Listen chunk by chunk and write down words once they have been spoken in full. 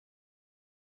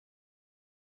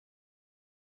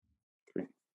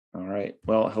All right.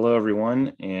 Well, hello,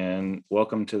 everyone, and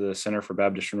welcome to the Center for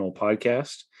Baptist Renewal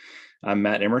podcast. I'm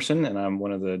Matt Emerson, and I'm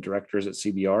one of the directors at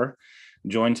CBR,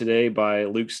 joined today by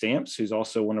Luke Stamps, who's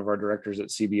also one of our directors at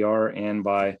CBR, and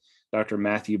by Dr.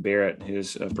 Matthew Barrett,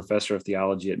 who's a professor of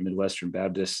theology at Midwestern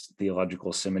Baptist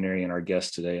Theological Seminary and our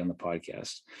guest today on the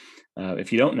podcast.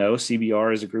 If you don't know,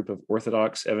 CBR is a group of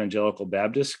Orthodox Evangelical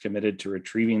Baptists committed to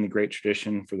retrieving the great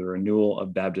tradition for the renewal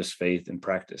of Baptist faith and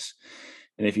practice.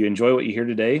 And if you enjoy what you hear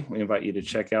today, we invite you to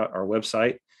check out our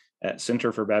website at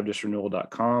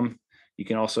centerforbaptistrenewal.com. You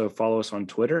can also follow us on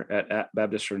Twitter at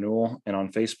Baptist Renewal and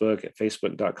on Facebook at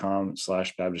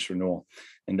facebook.com/Baptist Renewal.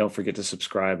 And don't forget to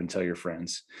subscribe and tell your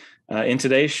friends. In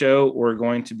today's show, we're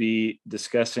going to be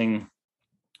discussing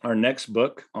our next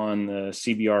book on the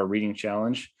CBR Reading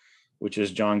Challenge, which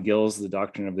is John Gill's The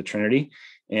Doctrine of the Trinity.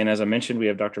 And as I mentioned, we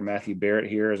have Dr. Matthew Barrett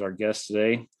here as our guest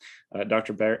today.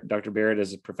 Dr. Barrett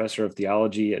is a professor of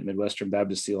theology at Midwestern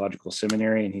Baptist Theological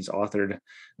Seminary, and he's authored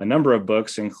a number of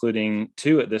books, including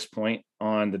 2 at this point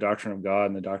on the doctrine of God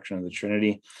and the doctrine of the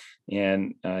Trinity.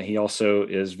 And he also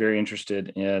is very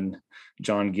interested in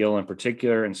John Gill in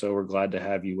particular. And so we're glad to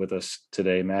have you with us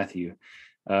today, Matthew.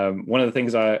 One of the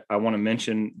things I want to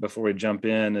mention before we jump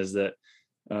in is that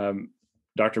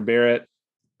Dr. Barrett,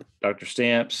 Dr.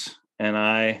 Stamps, and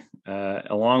I,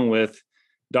 along with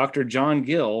Dr. John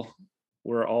Gill,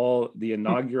 were all the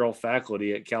inaugural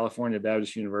faculty at California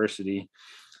Baptist University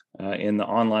in the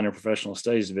Online and Professional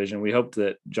Studies Division. We hope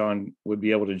that John would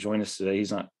be able to join us today.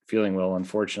 He's not feeling well,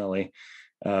 unfortunately.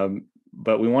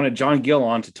 But we wanted John Gill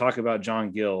on to talk about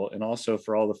John Gill, and also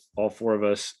for all 4 of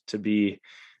us to be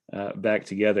back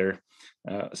together.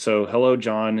 So hello,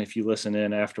 John, if you listen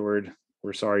in afterward.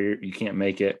 We're sorry you can't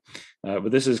make it, but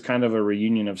this is kind of a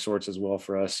reunion of sorts as well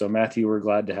for us. So Matthew, we're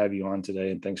glad to have you on today,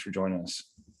 and thanks for joining us.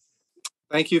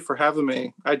 Thank you for having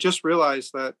me. I just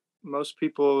realized that most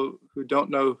people who don't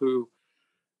know who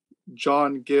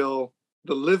John Gill,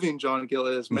 the living John Gill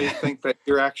is, may think that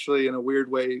you're actually in a weird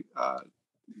way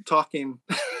talking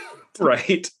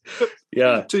right.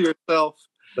 Yeah. to yourself.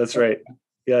 That's right.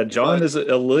 Yeah. John is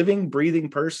a living, breathing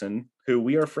person who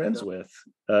we are friends with,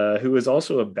 who is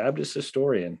also a Baptist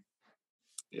historian.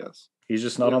 Yes. He's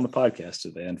just not on the podcast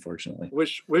today, unfortunately.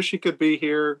 Wish he could be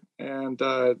here, and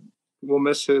we'll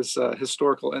miss his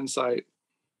historical insight.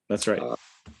 That's right.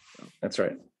 That's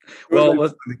right. Well,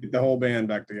 let's get the whole band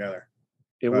back together.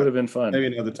 It would have been fun. Maybe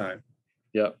another time.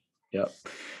 Yep.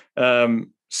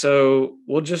 So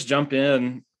we'll just jump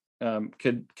in.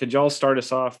 Could y'all start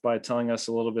us off by telling us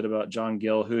a little bit about John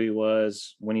Gill, who he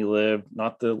was, when he lived,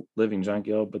 not the living John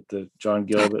Gill, but the John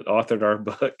Gill that authored our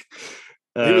book?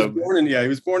 He was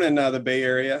born in the Bay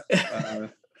Area,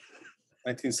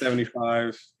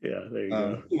 1975. Yeah, there you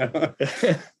go.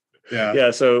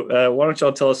 Yeah. So why don't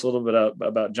y'all tell us a little bit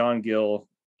about John Gill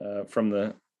from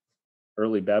the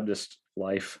early Baptist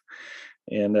life,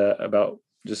 and about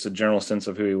just a general sense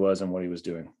of who he was and what he was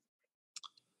doing.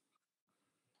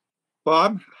 Well,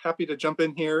 I'm happy to jump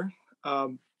in here.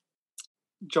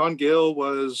 John Gill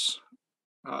was,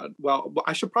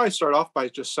 I should probably start off by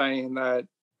just saying that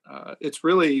it's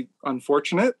really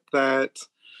unfortunate that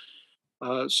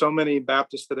so many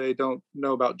Baptists today don't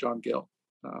know about John Gill,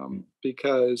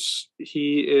 because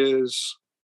he is,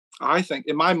 I think,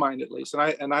 in my mind at least,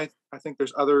 and I think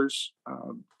there's others.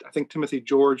 I think Timothy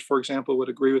George, for example, would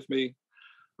agree with me.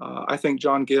 I think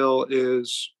John Gill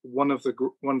is one of the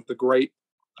great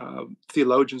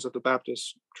theologians of the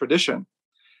Baptist tradition.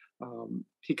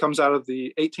 He comes out of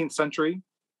the 18th century.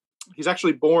 He's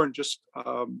actually born just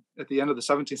at the end of the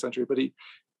 17th century, but he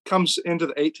comes into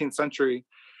the 18th century.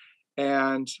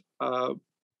 And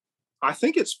I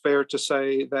think it's fair to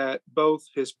say that both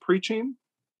his preaching,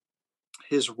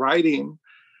 his writing,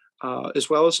 as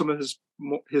well as some of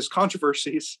his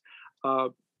controversies,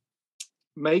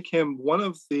 make him one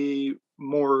of the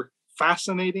more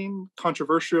fascinating,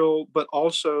 controversial, but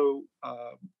also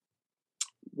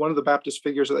one of the Baptist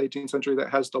figures of the 18th century that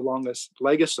has the longest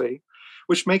legacy,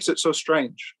 which makes it so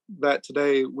strange that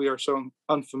today we are so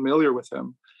unfamiliar with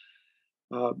him.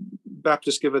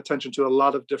 Baptists give attention to a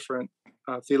lot of different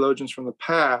theologians from the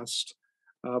past,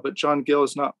 but John Gill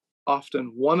is not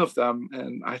often one of them,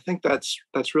 and I think that's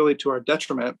really to our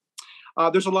detriment.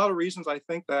 There's a lot of reasons I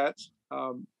think that.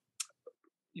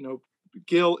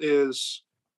 Gill is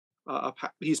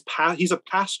he's a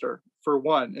pastor, for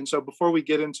one, and so before we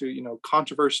get into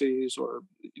controversies or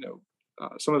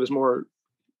some of his more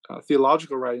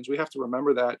theological writings, we have to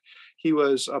remember that he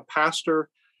was a pastor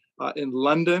in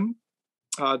London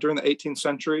during the 18th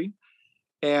century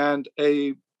and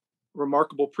a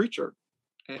remarkable preacher.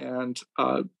 And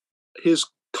his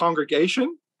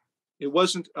congregation, It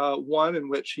wasn't one in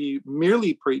which he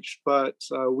merely preached, but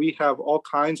we have all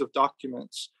kinds of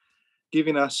documents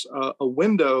giving us a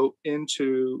window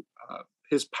into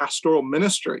his pastoral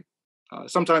ministry.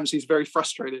 Sometimes he's very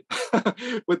frustrated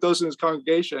with those in his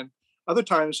congregation. Other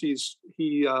times you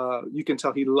can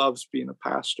tell he loves being a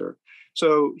pastor.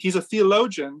 So he's a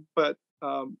theologian, but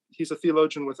he's a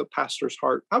theologian with a pastor's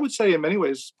heart. I would say in many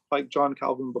ways, like John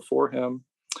Calvin before him.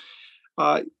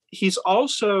 He's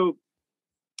also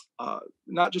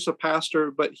not just a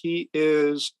pastor, but he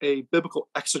is a biblical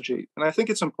exegete. And I think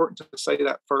it's important to say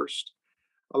that first.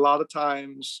 A lot of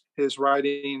times his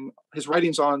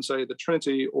writings on, say, the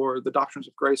Trinity or the doctrines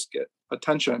of grace get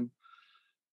attention.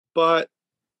 But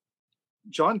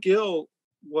John Gill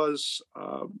was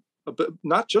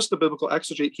not just a biblical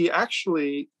exegete. He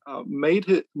actually wrote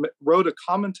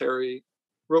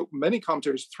many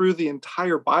commentaries through the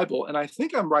entire Bible. And I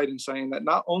think I'm right in saying that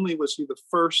not only was he the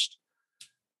first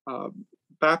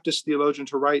Baptist theologian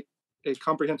to write a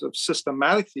comprehensive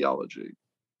systematic theology,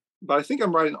 but I think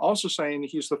I'm right in also saying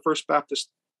he's the first Baptist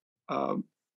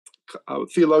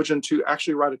theologian to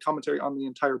actually write a commentary on the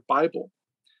entire Bible.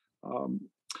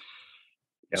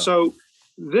 So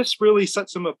this really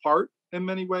sets him apart in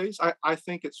many ways. I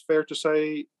think it's fair to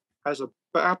say, as a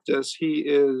Baptist, he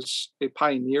is a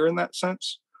pioneer in that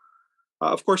sense.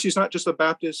 Of course, he's not just a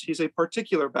Baptist, he's a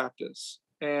particular Baptist.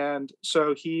 And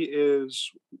so he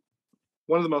is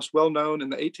one of the most well-known in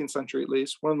the 18th century, at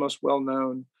least, one of the most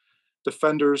well-known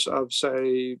defenders of,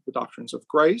 say, the doctrines of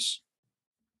grace.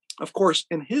 Of course,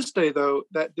 in his day, though,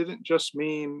 that didn't just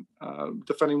mean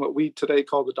defending what we today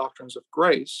call the doctrines of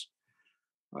grace.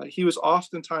 He was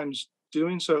oftentimes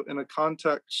doing so in a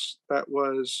context that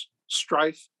was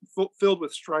filled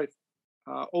with strife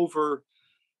over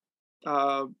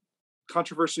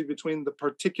controversy between the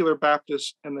particular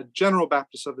Baptist and the general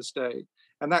Baptist of his day.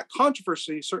 And that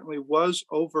controversy certainly was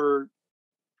over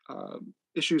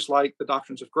issues like the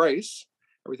doctrines of grace,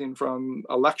 everything from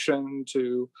election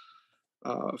to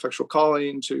effectual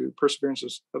calling to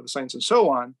perseverance of the saints and so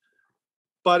on.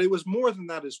 But it was more than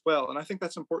that as well. And I think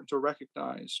that's important to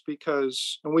recognize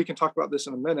because, and we can talk about this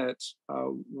in a minute,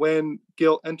 when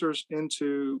Gill enters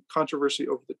into controversy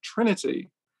over the Trinity,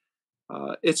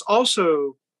 it's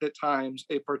also at times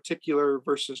a particular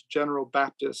versus general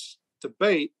Baptist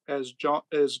debate, as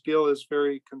Gill is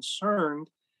very concerned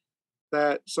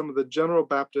that some of the general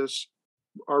Baptists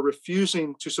are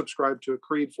refusing to subscribe to a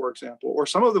creed, for example, or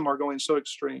some of them are going so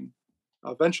extreme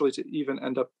eventually to even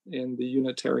end up in the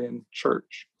Unitarian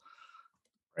Church.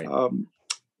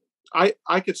 Right.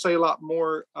 I could say a lot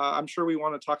more. I'm sure we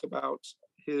want to talk about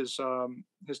his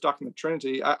doctrine of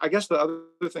Trinity. I guess the other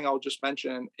thing I'll just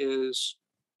mention is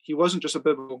he wasn't just a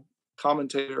biblical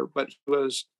commentator, but he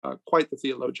was quite the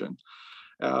theologian.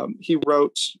 He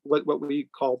wrote what we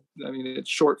call, I mean, it's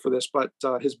short for this, but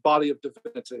his Body of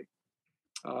Divinity,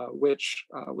 which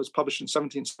was published in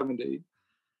 1770.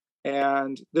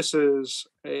 And this is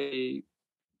a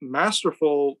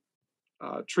masterful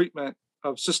treatment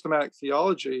of systematic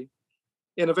theology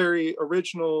in a very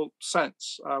original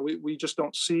sense. We just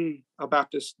don't see a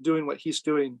Baptist doing what he's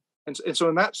doing. And so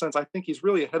in that sense, I think he's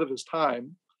really ahead of his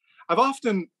time. I've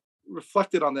often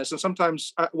reflected on this, and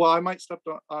sometimes, I might step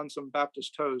on some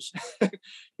Baptist toes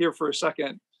here for a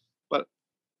second, but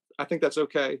I think that's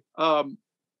okay.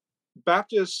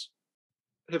 Baptists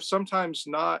have sometimes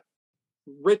not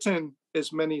written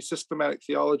as many systematic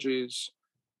theologies,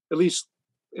 at least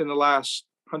in the last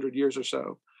 100 years or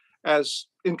so, as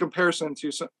in comparison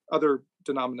to some other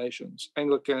denominations,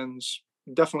 Anglicans,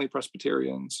 definitely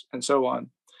Presbyterians, and so on.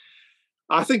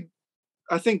 I think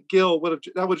Gill would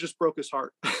have just broke his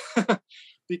heart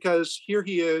because here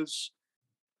he is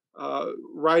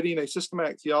writing a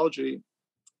systematic theology,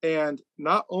 and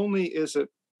not only is it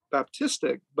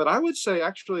Baptistic, but I would say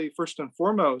actually first and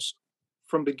foremost,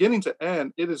 from beginning to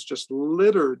end, it is just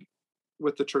littered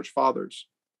with the church fathers,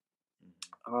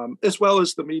 as well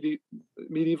as the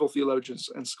medieval theologians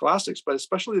and scholastics, but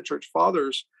especially the church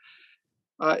fathers.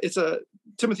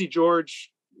 Timothy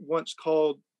George once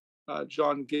called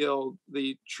John Gill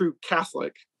the true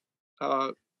Catholic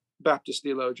Baptist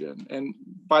theologian, and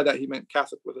by that he meant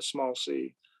Catholic with a small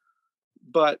c.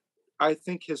 But I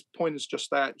think his point is just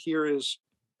that here is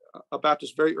a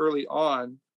Baptist very early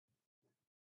on,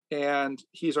 and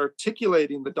he's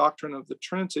articulating the doctrine of the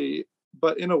Trinity,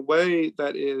 but in a way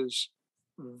that is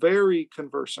very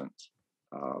conversant,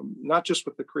 not just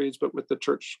with the creeds, but with the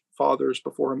church fathers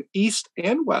before him, East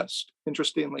and West,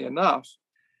 interestingly enough.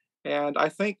 And I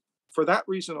think for that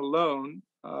reason alone,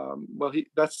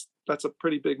 that's a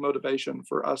pretty big motivation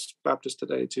for us Baptists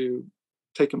today to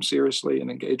take him seriously and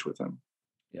engage with him.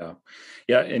 Yeah.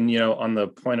 Yeah. And, on the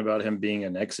point about him being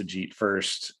an exegete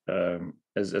first,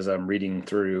 as I'm reading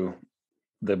through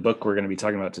the book we're going to be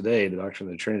talking about today, The Doctrine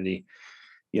of the Trinity,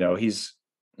 he's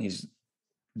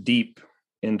deep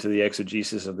into the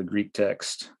exegesis of the Greek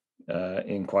text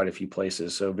in quite a few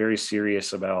places. So very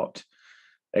serious about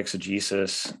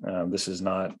exegesis. This is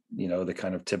not, the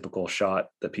kind of typical shot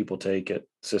that people take at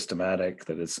systematic,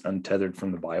 that it's untethered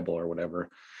from the Bible or whatever.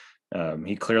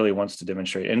 He clearly wants to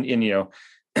demonstrate, and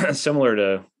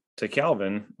similar to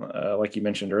Calvin, like you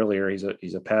mentioned earlier,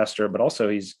 he's a pastor, but also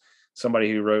he's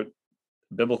somebody who wrote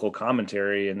biblical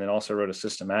commentary and then also wrote a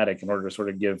systematic in order to sort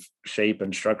of give shape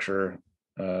and structure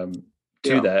to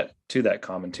that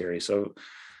commentary. So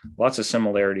lots of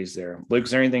similarities there. Luke,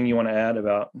 is there anything you want to add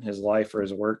about his life or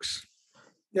his works?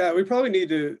 Yeah, we probably need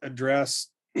to address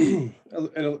in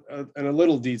a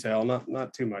little detail,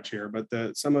 not too much here, but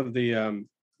some of the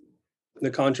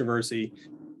controversy.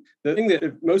 The thing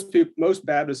that most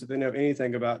Baptists, if they know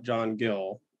anything about John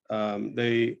Gill,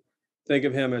 they think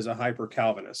of him as a hyper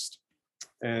Calvinist,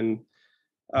 and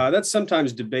that's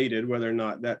sometimes debated whether or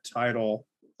not that title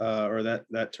or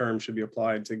that term should be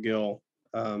applied to Gill.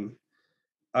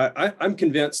 I'm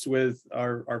convinced with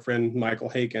our friend Michael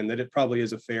Haken that it probably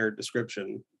is a fair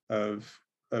description of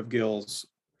Gill's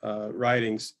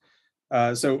writings.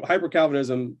 So hyper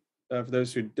Calvinism, for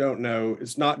those who don't know,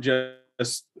 it's not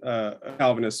just a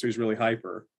Calvinist who's really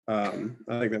hyper. I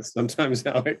think that's sometimes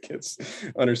how it gets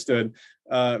understood,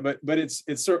 but it's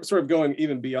sort of going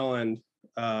even beyond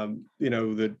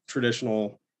the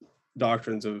traditional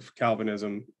doctrines of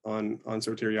Calvinism on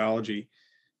soteriology,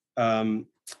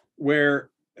 where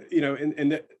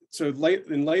so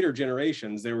in later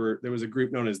generations there was a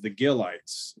group known as the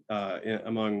Gillites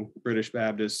among British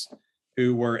Baptists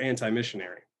who were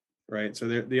anti-missionary, right? So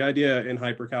the idea in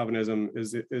hyper Calvinism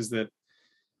is that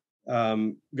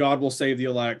God will save the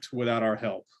elect without our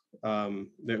help.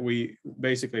 That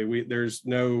there's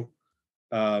no,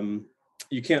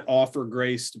 you can't offer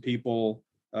grace to people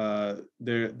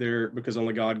there because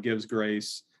only God gives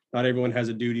grace. Not everyone has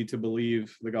a duty to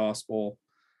believe the gospel,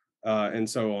 and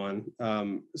so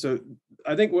on. So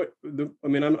I think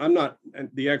I'm not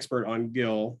the expert on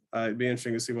Gill. It'd be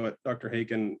interesting to see what Dr.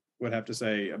 Haken would have to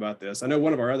say about this. I know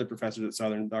one of our other professors at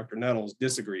Southern, Dr. Nettles,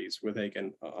 disagrees with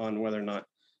Haken on whether or not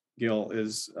Gill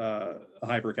is a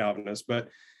hyper Calvinist, but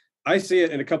I see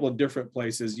it in a couple of different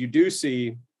places. You do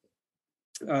see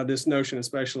this notion,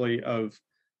 especially of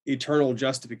eternal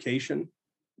justification,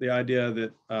 the idea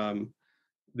that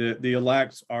the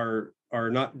elect are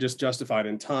not just justified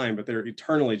in time, but they're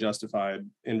eternally justified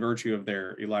in virtue of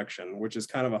their election, which is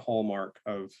kind of a hallmark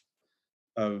of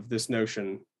this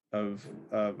notion of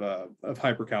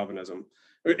hyper Calvinism,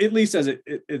 at least as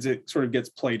it sort of gets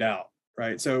played out.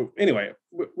 Right. So anyway,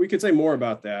 we could say more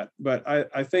about that, but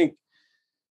I think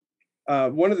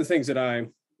one of the things that I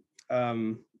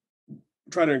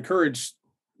try to encourage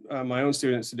my own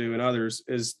students to do and others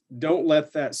is don't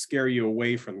let that scare you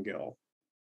away from Gill.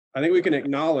 I think we can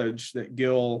acknowledge that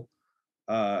Gill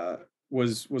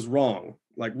was wrong,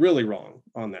 like really wrong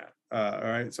on that.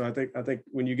 All right. So I think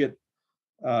when you get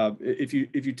if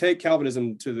you take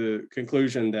Calvinism to the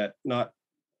conclusion that not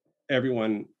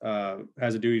everyone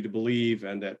has a duty to believe,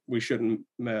 and that we shouldn't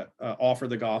offer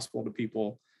the gospel to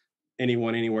people,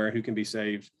 anyone, anywhere who can be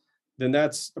saved, then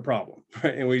that's a problem,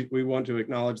 right? And we want to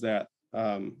acknowledge that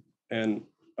and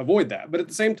avoid that. But at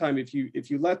the same time, if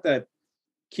you let that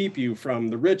keep you from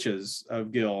the riches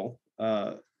of Gill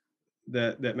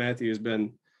that Matthew has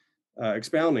been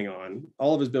expounding on,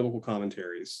 all of his biblical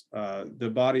commentaries,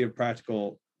 the body of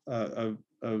practical of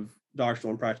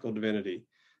doctrinal and practical divinity.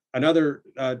 Another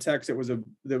text that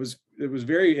was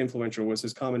very influential was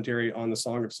his commentary on the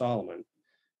Song of Solomon,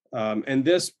 and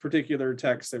this particular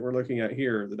text that we're looking at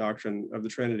here, the Doctrine of the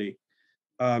Trinity.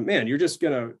 Man,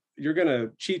 you're gonna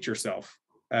cheat yourself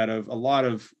out of a lot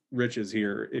of riches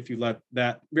here if you let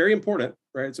that. Very important,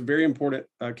 right? It's a very important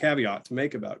caveat to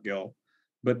make about Gill,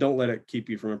 but don't let it keep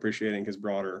you from appreciating his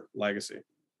broader legacy.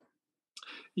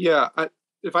 Yeah,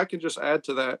 if I can just add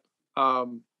to that.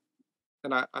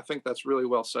 And I think that's really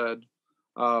well said.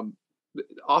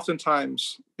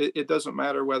 Oftentimes, it doesn't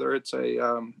matter whether it's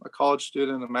a college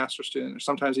student, a master's student, or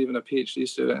sometimes even a PhD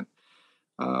student.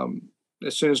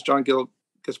 As soon as John Gill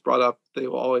gets brought up, they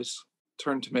will always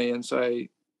turn to me and say,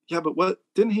 "Yeah, but what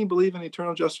didn't he believe in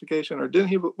eternal justification, or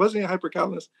wasn't he a hyper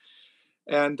Calvinist?"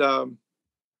 And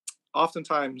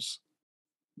oftentimes,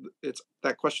 it's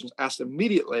that question is asked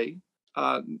immediately.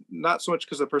 Not so much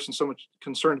because the person's so much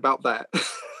concerned about that,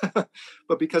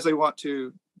 but because they want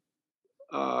to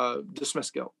dismiss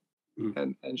Gill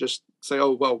and just say,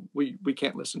 "Oh, well, we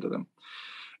can't listen to them."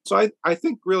 So I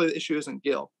think really the issue isn't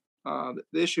Gill. The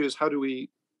issue is how do we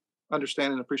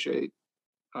understand and appreciate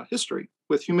history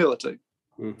with humility,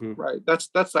 right?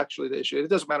 That's actually the issue. It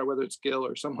doesn't matter whether it's Gill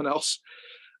or someone else.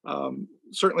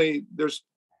 Certainly, there's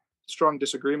strong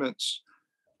disagreements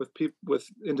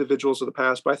with individuals of the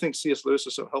past, but I think C.S. Lewis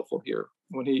is so helpful here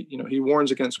when he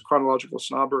warns against chronological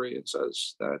snobbery and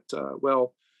says that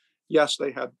well, yes,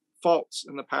 they had faults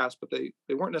in the past, but they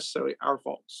weren't necessarily our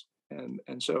faults,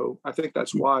 and so I think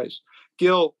that's wise.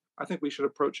 Gill, I think we should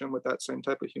approach him with that same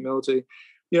type of humility.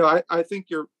 I think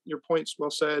your point's well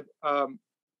said.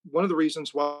 One of the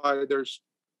reasons why there's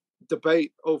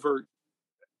debate over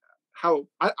how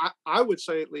I would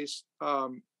say at least,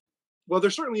 well,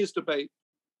 there certainly is debate.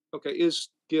 Okay, is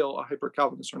Gill a hyper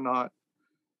Calvinist or not?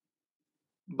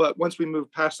 But once we move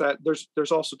past that,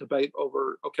 there's also debate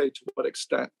over, okay, to what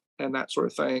extent and that sort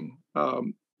of thing.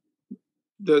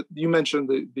 You mentioned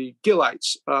the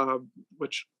Gillites,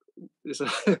 which is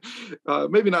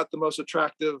maybe not the most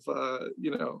attractive,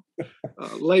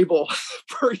 label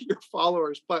for your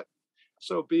followers, but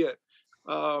so be it.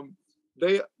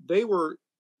 They were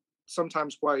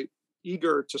sometimes quite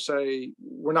eager to say,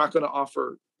 we're not going to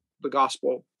offer the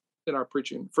gospel in our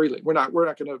preaching freely. We're not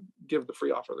going to give the free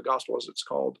offer of the gospel, as it's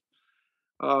called.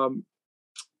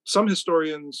 Some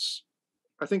historians,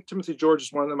 I think Timothy George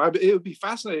is one of them. It would be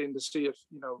fascinating to see if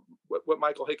what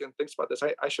Michael Hicken thinks about this.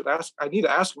 I need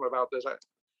to ask him about this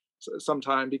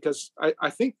sometime, because I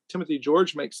think Timothy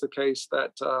George makes the case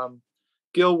that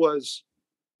Gill was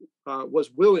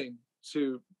willing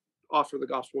to offer the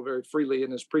gospel very freely in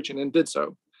his preaching and did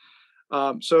so.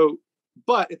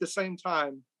 But at the same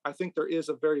time, I think there is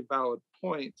a very valid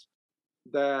point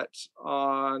that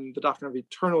on the doctrine of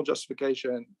eternal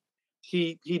justification,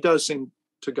 he does seem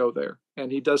to go there,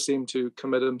 and he does seem to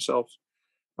commit himself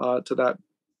to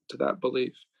that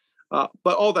belief.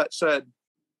 But all that said,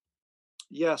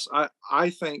 yes, I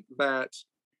think that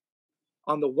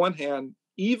on the one hand,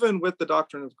 even with the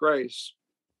doctrine of grace,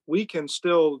 we can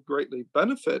still greatly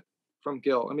benefit from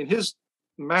Gill. I mean, his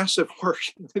massive work,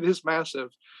 it is massive,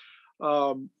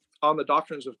 on the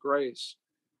doctrines of grace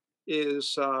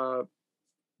is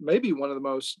maybe one of the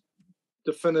most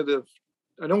definitive.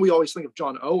 I know we always think of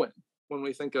John Owen when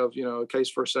we think of, a case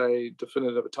for, say,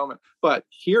 definitive atonement, but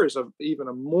here is even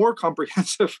a more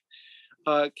comprehensive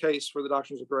case for the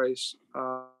doctrines of grace,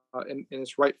 and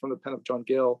it's right from the pen of John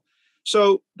Gill.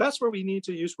 So that's where we need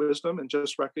to use wisdom and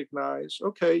just recognize,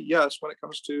 okay, yes, when it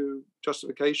comes to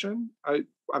justification, I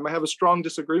might have a strong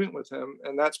disagreement with him,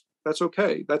 and that's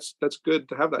okay. That's good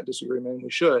to have that disagreement, and we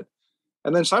should.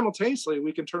 And then simultaneously,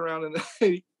 we can turn around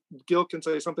and Gill can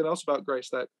say something else about grace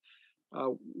that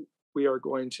we are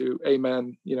going to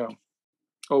amen,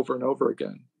 over and over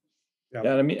again.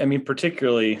 Yeah, I mean,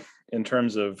 particularly in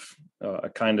terms of a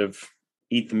kind of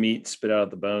eat the meat, spit out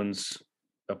the bones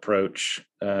approach.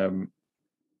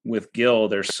 With Gill,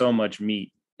 there's so much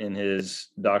meat in his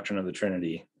doctrine of the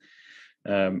Trinity,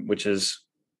 which is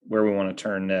where we want to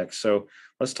turn next. So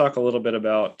let's talk a little bit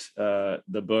about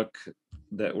the book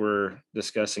that we're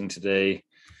discussing today,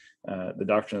 the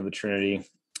doctrine of the Trinity.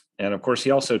 And of course, he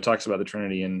also talks about the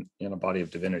Trinity in a body of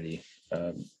divinity,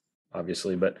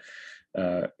 obviously. But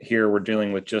here we're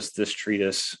dealing with just this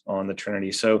treatise on the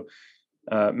Trinity. So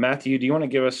Matthew, do you want to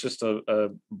give us just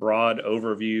a broad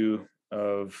overview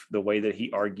of the way that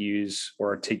he argues or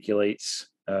articulates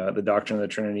the doctrine of the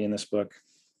Trinity in this book?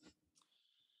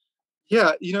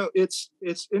 Yeah, it's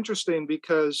interesting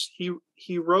because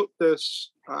he wrote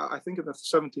this, I think, in the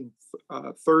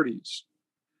 1730s,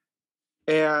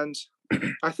 and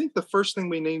I think the first thing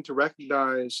we need to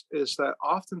recognize is that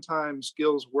oftentimes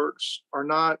Gill's works they're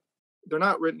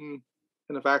not written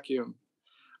in a vacuum.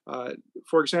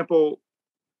 For example,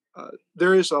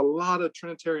 there is a lot of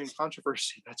Trinitarian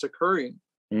controversy that's occurring,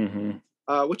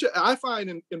 which I find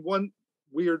in one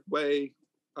weird way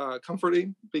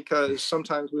comforting, because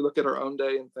sometimes we look at our own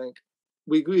day and think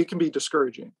it can be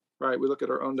discouraging, right? We look at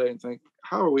our own day and think,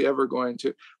 how are we ever going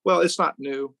to? Well, it's not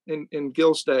new. In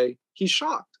Gill's day, he's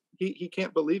shocked. He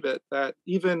can't believe it, that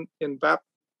even in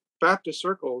Baptist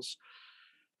circles,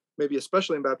 maybe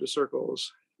especially in Baptist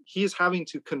circles, he's having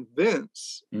to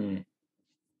convince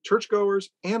churchgoers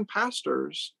and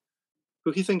pastors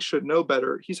who he thinks should know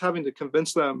better. He's having to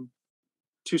convince them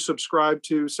to subscribe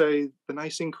to, say, the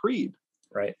Nicene Creed.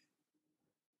 Right.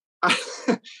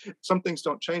 Some things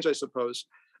don't change, I suppose.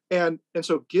 And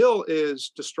so Gill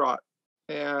is distraught,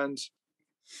 and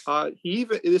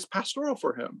it is pastoral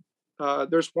for him.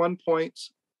 There's one point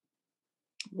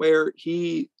where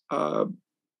he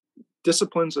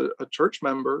disciplines a church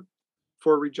member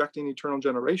for rejecting eternal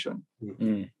generation.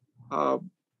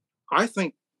 I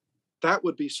think that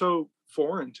would be so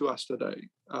foreign to us today.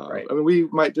 Right. I mean, we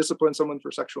might discipline someone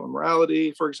for sexual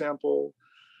immorality, for example,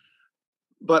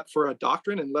 but for a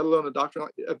doctrine, and let alone a doctrine,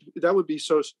 that would be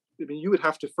so, I mean, you would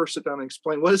have to first sit down and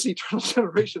explain what is eternal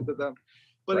generation to them.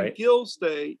 But in Gill's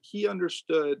day, he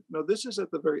understood, no, this is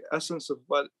at the very essence of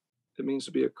what it means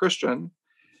to be a Christian.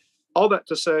 All that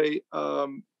to say,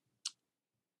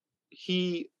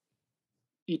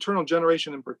 eternal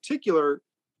generation in particular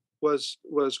was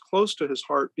close to his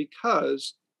heart,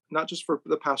 because not just for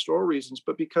the pastoral reasons,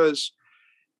 but because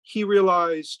he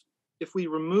realized if we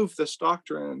remove this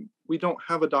doctrine, we don't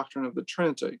have a doctrine of the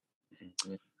Trinity.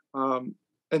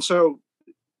 And so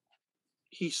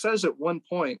he says at one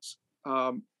point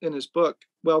in his book,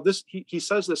 well, he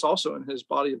says this also in his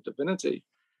Body of Divinity.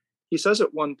 He says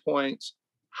at one point,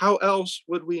 how else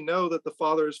would we know that the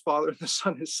Father is Father and the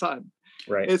Son is Son?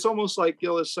 Right. It's almost like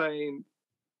Gill is saying,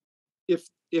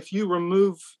 if you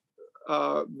remove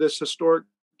this historic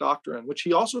doctrine, which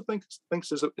he also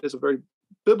thinks is a very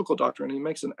biblical doctrine, he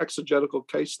makes an exegetical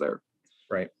case there.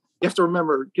 Right. You have to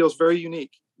remember, Gill's very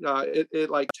unique. At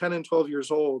like 10 and 12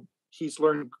 years old, he's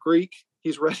learned Greek,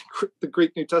 he's read the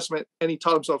Greek New Testament, and he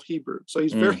taught himself Hebrew. So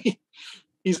he's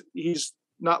he's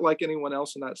not like anyone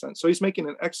else in that sense. So he's making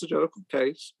an exegetical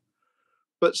case,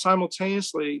 but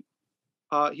simultaneously,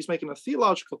 he's making a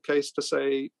theological case to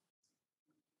say,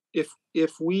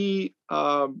 if we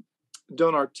don't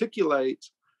articulate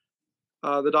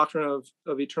the doctrine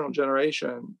of eternal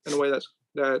generation in a way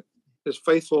that is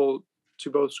faithful to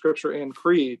both Scripture and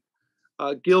Creed,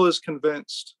 Gill is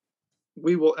convinced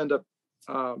we will end up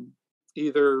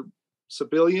either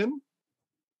Sabellian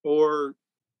or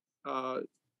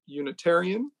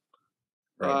Unitarian.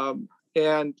 Right.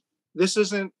 And this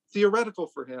isn't theoretical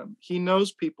for him. He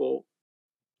knows people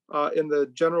in the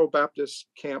General Baptist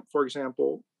camp, for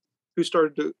example, who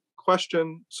started to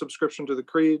question subscription to the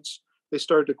creeds. They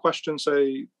started to question,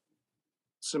 say,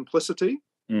 simplicity.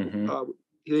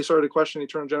 They started to question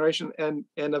eternal generation. And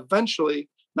eventually,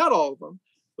 not all of them,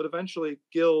 but eventually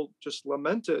Gill just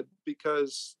lamented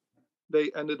because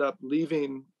they ended up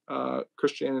leaving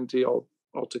Christianity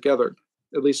altogether,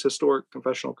 at least historic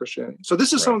confessional Christianity. So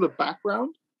this is some of the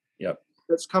background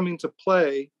that's coming to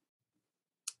play.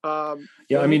 I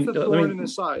mean,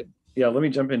 let me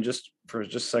jump in just for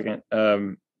a second.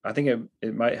 I think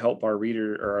it might help our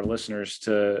reader or our listeners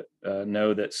to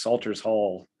know that Salters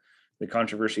Hall, the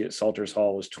controversy at Salters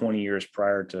Hall, was 20 years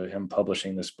prior to him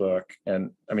publishing this book.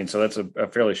 And I mean, so that's a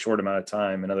fairly short amount of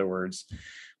time, in other words,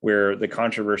 where the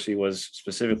controversy was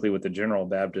specifically with the General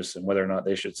Baptists and whether or not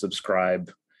they should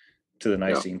subscribe to the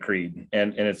Nicene Creed.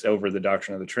 And it's over the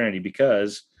doctrine of the Trinity,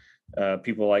 because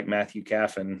people like Matthew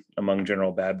Caffin among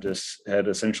General Baptists had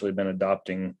essentially been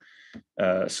adopting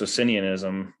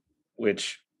Socinianism,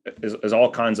 which is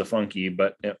all kinds of funky,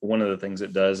 but one of the things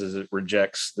it does is it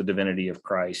rejects the divinity of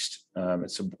Christ.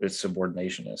 It's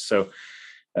subordinationist. So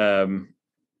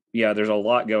there's a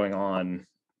lot going on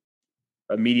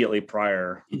immediately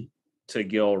prior to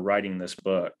Gill writing this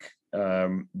book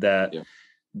that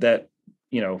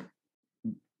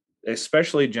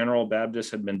especially General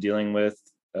Baptists had been dealing with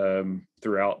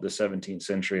throughout the 17th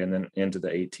century and then into the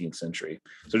 18th century.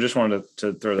 So just wanted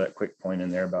to throw that quick point in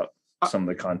there about some of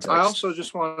the context. I also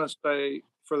just want to say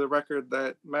for the record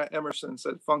that Matt Emerson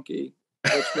said funky,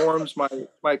 which warms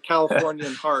my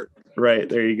Californian heart. Right,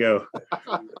 there you go.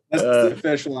 That's the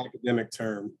official academic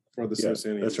term for the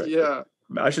Socinians. That's right. Yeah.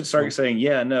 I should start saying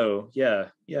no.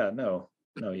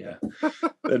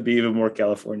 That'd be even more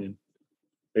Californian.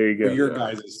 There you go. For your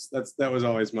guys'. That was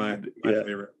always my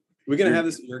favorite. Are we gonna have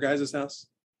this at your guys' house?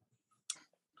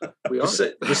 We are.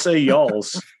 Just say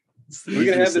y'all's. We're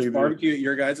gonna have this barbecue at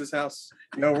your guys' house.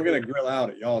 No, we're gonna grill out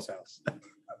at y'all's house.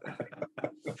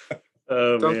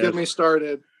 Don't get me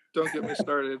started.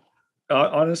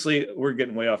 Honestly, we're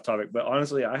getting way off topic, but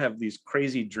honestly, I have these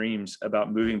crazy dreams about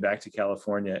moving back to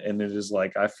California, and it is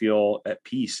like I feel at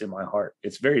peace in my heart.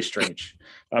 It's very strange.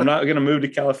 I'm not going to move to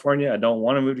California. I don't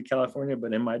want to move to California,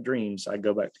 but in my dreams, I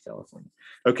go back to California.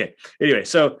 Okay. Anyway,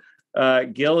 so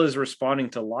Gill is responding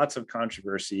to lots of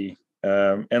controversy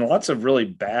and lots of really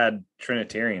bad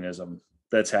Trinitarianism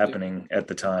that's happening at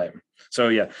the time.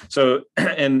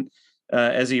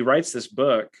 As he writes this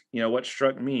book, what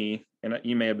struck me, and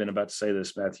you may have been about to say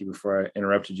this, Matthew, before I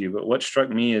interrupted you, but what struck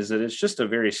me is that it's just a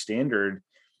very standard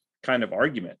kind of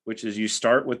argument, which is you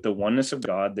start with the oneness of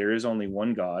God. There is only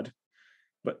one God,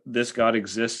 but this God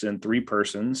exists in three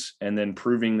persons, and then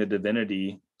proving the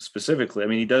divinity specifically. I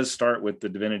mean, he does start with the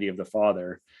divinity of the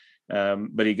Father,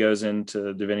 but he goes into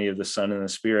the divinity of the Son and the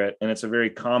Spirit. And it's a very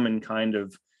common kind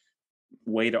of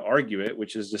way to argue it,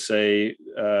 which is to say,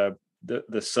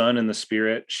 the Son and the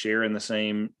Spirit share in the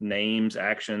same names,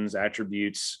 actions,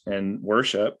 attributes, and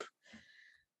worship.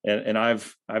 And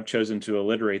I've chosen to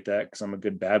alliterate that because I'm a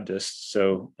good Baptist.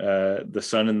 So the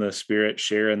Son and the Spirit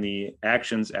share in the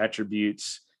actions,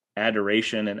 attributes,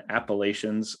 adoration, and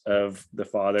appellations of the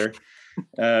Father.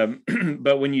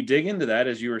 But when you dig into that,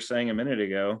 as you were saying a minute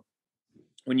ago,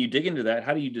 when you dig into that,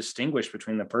 how do you distinguish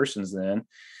between the persons then?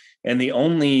 And the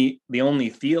only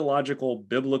theological,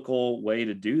 biblical way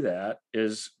to do that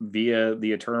is via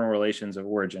the eternal relations of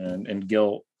origin. And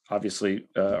Gill obviously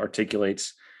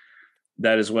articulates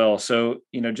that as well. So,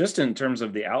 just in terms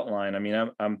of the outline, I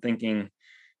mean, I'm thinking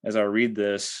as I read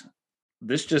this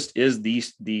just is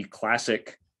the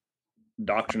classic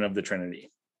doctrine of the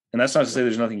Trinity. And that's not to say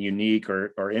there's nothing unique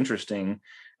or interesting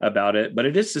about it, but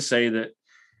it is to say that,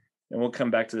 and we'll come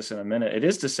back to this in a minute, it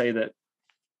is to say that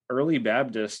early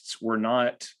Baptists were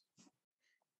not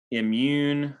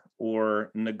immune or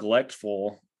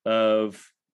neglectful of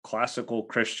classical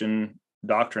Christian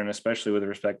doctrine, especially with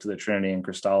respect to the Trinity and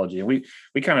Christology. And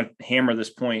we kind of hammer this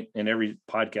point in every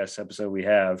podcast episode we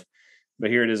have, but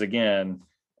here it is again.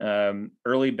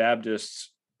 Early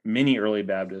Baptists, many early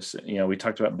Baptists, we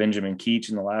talked about Benjamin Keach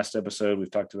in the last episode. We've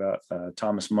talked about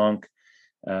Thomas Monk.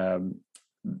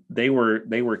 They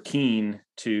were keen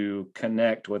to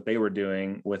connect what they were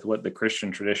doing with what the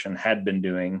Christian tradition had been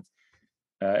doing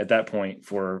at that point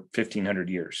for 1,500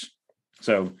 years.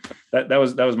 So that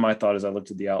was my thought as I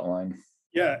looked at the outline.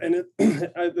 Yeah, and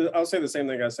I'll say the same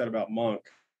thing I said about Monk,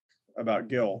 about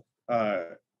Gill,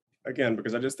 again,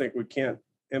 because I just think we can't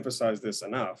emphasize this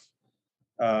enough.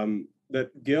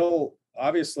 That Gill,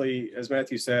 obviously, as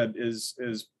Matthew said, is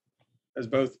as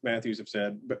both Matthews have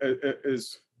said,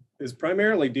 is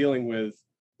primarily dealing with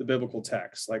the biblical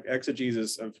text, like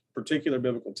exegesis of particular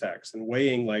biblical texts and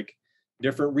weighing like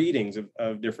different readings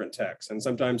of different texts. And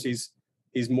sometimes he's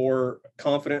more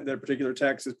confident that a particular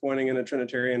text is pointing in a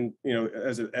Trinitarian,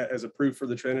 as a proof for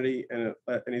the Trinity, and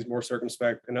he's more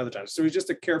circumspect in other times. So he's just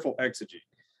a careful exegete.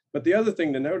 But the other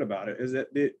thing to note about it is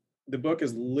that the book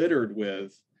is littered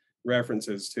with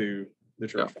references to the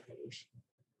church fathers.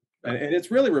 And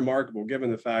it's really remarkable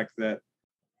given the fact that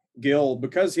Gill,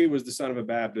 because he was the son of a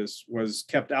Baptist, was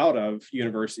kept out of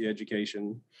university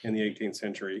education in the 18th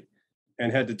century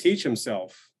and had to teach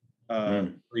himself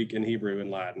Greek and Hebrew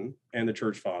and Latin and the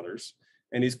church fathers.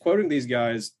 And he's quoting these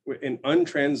guys in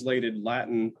untranslated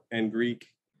Latin and Greek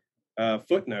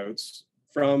footnotes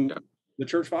from the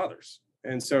church fathers.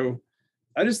 And so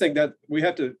I just think that we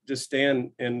have to just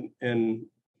stand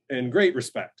in great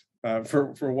respect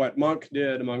for what Monk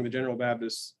did among the general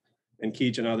Baptists and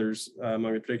Keach and others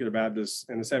among the particular Baptists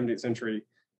in the 17th century,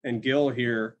 and Gill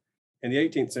here in the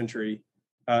 18th century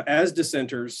as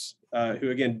dissenters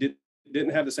who, again,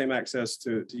 didn't have the same access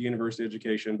to university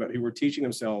education, but who were teaching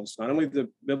themselves not only the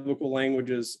biblical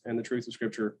languages and the truth of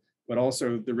Scripture, but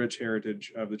also the rich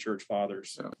heritage of the church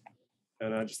fathers.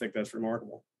 And I just think that's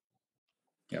remarkable.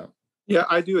 Yeah,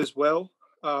 I do as well.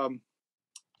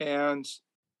 And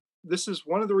this is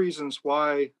one of the reasons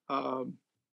why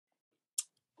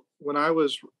when I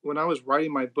was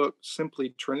writing my book,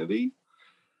 Simply Trinity,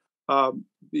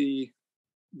 the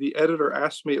editor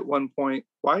asked me at one point,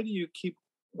 why do you keep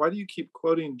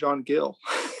quoting John Gill?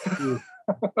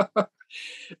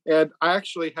 And I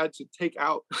actually had to take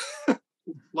out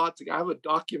I have a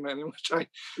document in which I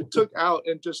took out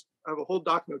and just I have a whole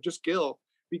document of just Gill,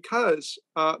 because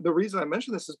the reason I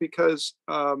mention this is because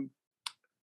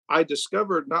I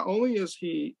discovered not only is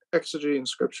he exegeting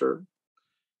Scripture,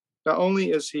 not only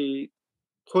is he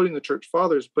quoting the church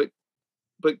fathers, but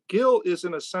Gill is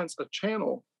in a sense a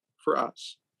channel for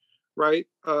us, right?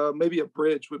 Maybe a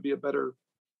bridge would be a better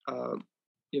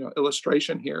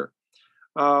illustration here.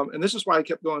 And this is why I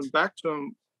kept going back to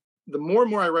him. The more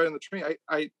and more I write on the Trinity,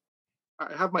 I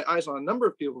have my eyes on a number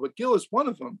of people, but Gill is one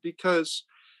of them, because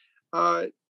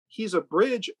he's a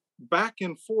bridge back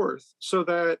and forth, so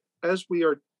that as we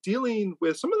are dealing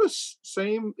with some of the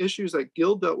same issues that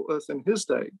Gill dealt with in his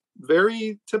day,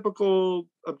 very typical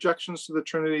objections to the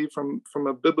Trinity from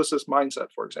a biblicist mindset,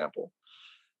 for example.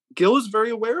 Gill is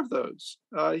very aware of those.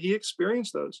 He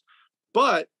experienced those,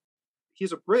 but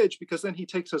he's a bridge because then he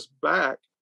takes us back,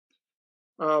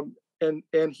 and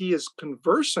he is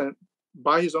conversant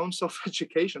by his own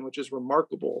self-education, which is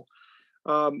remarkable.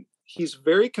 He's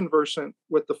very conversant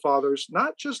with the fathers,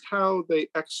 not just how they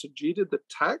exegeted the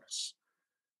text,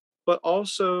 but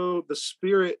also the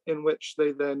spirit in which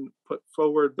they then put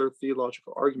forward their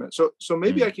theological argument. So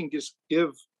maybe I can just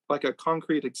give like a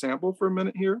concrete example for a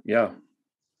minute here. Yeah.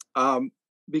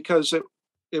 Because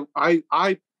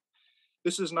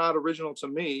this is not original to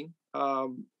me,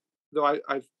 though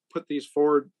I've put these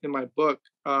forward in my book.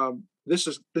 This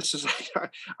is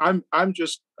I'm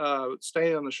just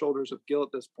staying on the shoulders of Gill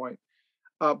at this point.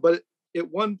 But at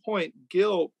one point,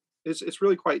 Gill it's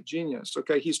really quite genius.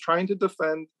 Okay, he's trying to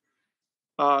defend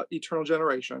eternal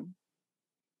generation.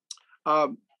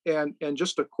 And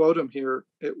just to quote him here,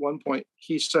 at one point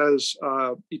he says,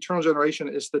 "Eternal generation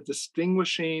is the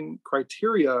distinguishing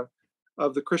criteria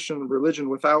of the Christian religion.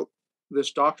 Without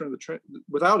this doctrine of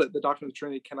without it, the doctrine of the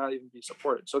Trinity cannot even be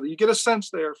supported." So that you get a sense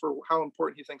there for how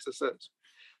important he thinks this is.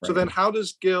 Right. So then, how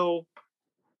does Gill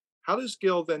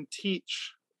then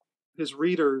teach his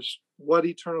readers what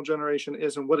eternal generation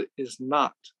is and what it is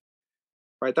not?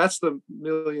 Right, that's the $1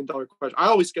 million question. I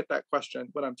always get that question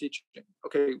when I'm teaching.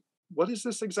 Okay, what is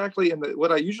this exactly? And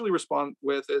what I usually respond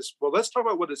with is, well, let's talk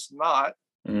about what it's not,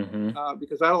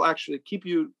 because that'll actually keep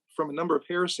you from a number of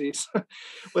heresies.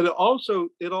 But it also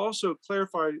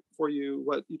clarifies for you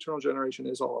what eternal generation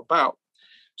is all about.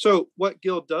 So what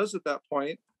Gill does at that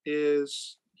point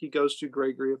is he goes to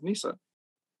Gregory of Nyssa.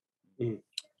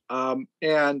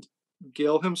 And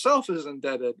Gill himself is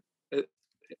indebted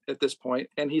at this point,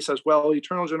 and he says, well,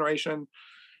 eternal generation,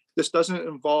 this doesn't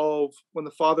involve when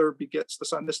the Father begets the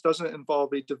Son. This doesn't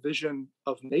involve a division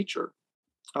of nature.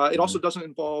 It also doesn't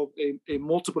involve a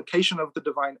multiplication of the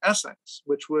divine essence,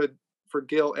 which would, for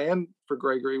Gill and for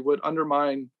Gregory, would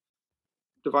undermine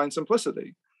divine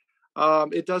simplicity.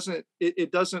 It doesn't,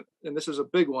 and this is a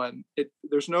big one.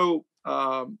 There's no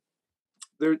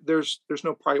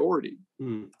priority,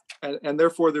 and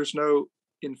therefore there's no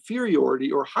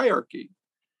inferiority or hierarchy.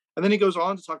 And then he goes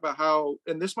on to talk about how,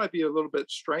 and this might be a little bit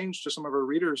strange to some of our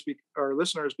readers or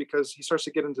listeners, because he starts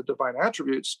to get into divine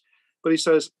attributes, but he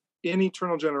says in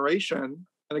eternal generation,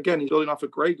 and again, he's building off of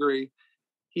Gregory,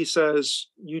 he says,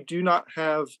 you do not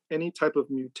have any type of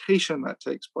mutation that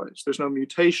takes place. There's no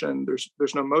mutation,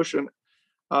 there's no motion.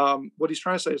 What he's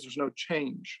trying to say is there's no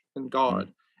change in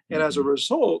God. And as a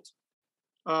result,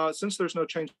 since there's no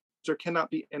change, there cannot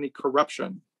be any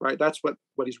corruption, right? That's what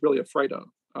he's really afraid of.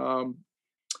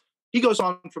 He goes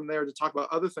on from there to talk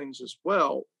about other things as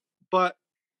well. But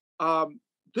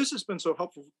this has been so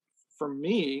helpful for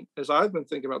me as I've been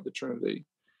thinking about the Trinity,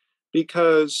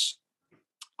 because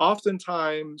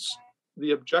oftentimes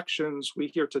the objections we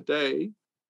hear today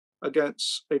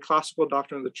against a classical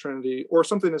doctrine of the Trinity, or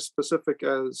something as specific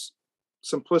as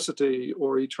simplicity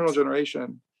or eternal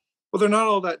generation, well, they're not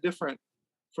all that different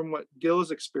from what Gill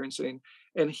is experiencing.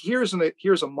 And here's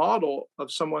a model of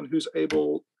someone who's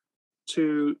able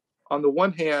to, on the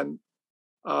one hand,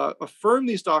 affirm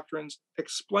these doctrines,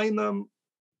 explain them,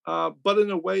 but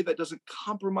in a way that doesn't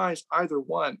compromise either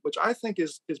one, which I think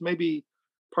is maybe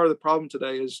part of the problem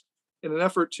today. Is in an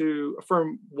effort to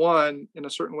affirm one in a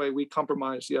certain way, we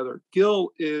compromise the other.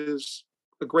 Gill is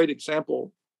a great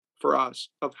example for us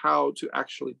of how to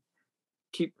actually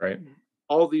keep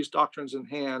all these doctrines in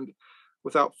hand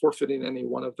without forfeiting any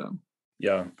one of them.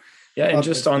 Yeah. And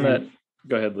just on that,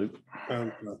 go ahead, Luke.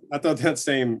 I thought that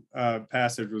same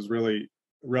passage was really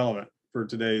relevant for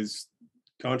today's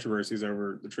controversies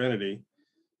over the Trinity,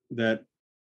 that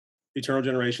eternal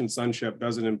generation sonship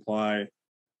doesn't imply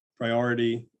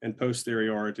priority and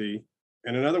posteriority.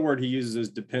 And another word he uses is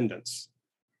dependence.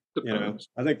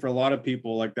 I think for a lot of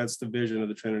people, like, that's the vision of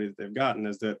the Trinity that they've gotten,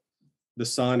 is that the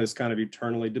Son is kind of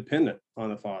eternally dependent on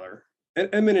the Father. And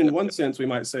I mean, in one sense, we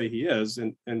might say he is,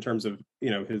 in terms of,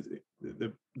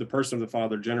 the person of the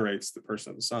Father generates the person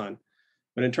of the Son.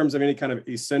 But in terms of any kind of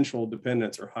essential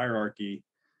dependence or hierarchy,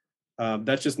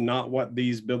 that's just not what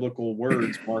these biblical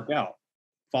words mark out.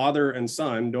 Father and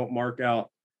Son don't mark out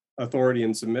authority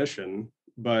and submission,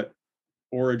 but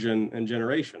origin and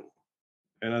generation.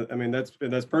 And I mean,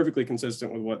 that's perfectly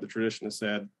consistent with what the tradition has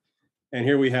said. And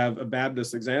here we have a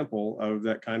Baptist example of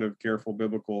that kind of careful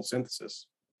biblical synthesis.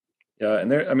 Yeah,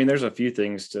 and there's a few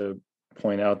things to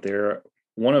point out there.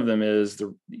 One of them is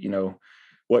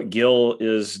what Gill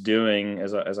is doing,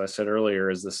 as I said earlier,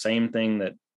 is the same thing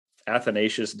that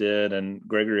Athanasius did, and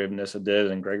Gregory of Nyssa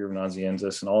did, and Gregory of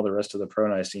Nazianzus, and all the rest of the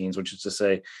Pro-Nicenes, which is to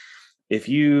say, if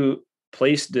you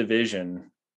place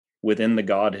division within the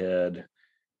Godhead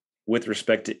with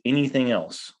respect to anything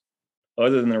else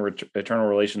other than the eternal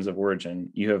relations of origin,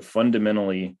 you have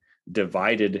fundamentally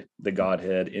divided the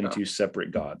Godhead into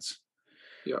separate gods.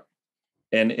 Yeah.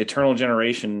 And eternal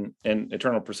generation and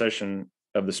eternal procession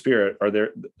of the Spirit are there.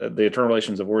 The eternal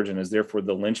relations of origin is therefore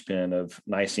the linchpin of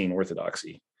Nicene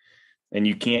orthodoxy. And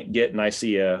you can't get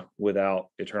Nicaea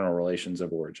without eternal relations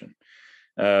of origin.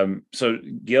 So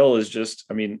Gill is just,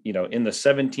 in the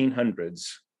 1700s,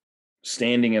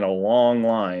 standing in a long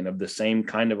line of the same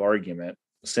kind of argument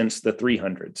since the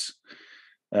 300s.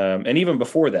 And even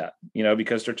before that,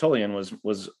 because Tertullian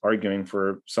was arguing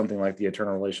for something like the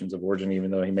eternal relations of origin,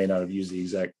 even though he may not have used the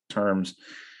exact terms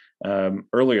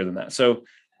earlier than that. So,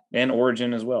 and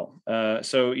origin as well.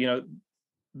 So,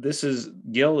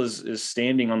 Gill is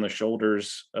standing on the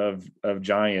shoulders of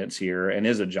giants here, and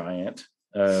is a giant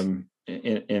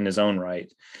in his own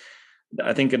right.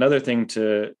 I think another thing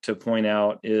to point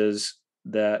out is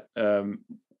that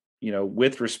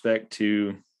with respect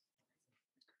to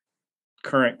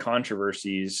current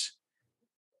controversies,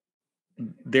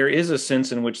 there is a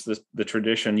sense in which the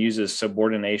tradition uses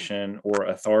subordination or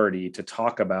authority to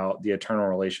talk about the eternal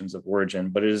relations of origin,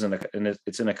 but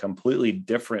it's in a completely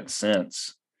different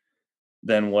sense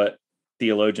than what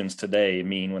theologians today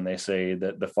mean when they say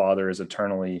that the Father is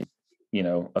eternally,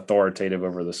 authoritative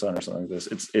over the Son or something like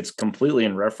this. It's completely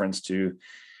in reference to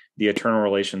the eternal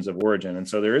relations of origin. And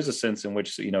so there is a sense in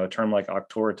which, a term like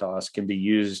auctoritas can be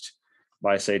used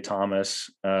by, say, Thomas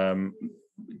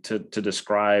to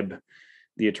describe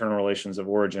the eternal relations of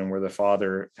origin, where the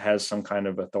Father has some kind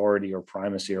of authority or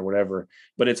primacy or whatever,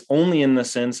 but it's only in the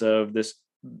sense of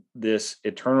this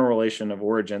eternal relation of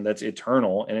origin that's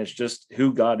eternal, and it's just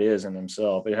who God is in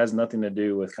himself. It has nothing to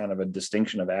do with kind of a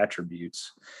distinction of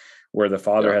attributes where the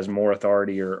Father has more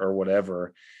authority or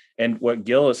whatever. And what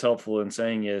Gill is helpful in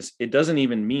saying is it doesn't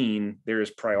even mean there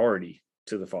is priority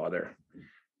to the Father.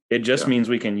 It just means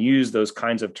we can use those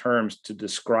kinds of terms to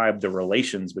describe the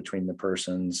relations between the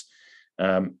persons,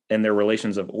 and their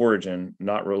relations of origin,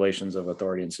 not relations of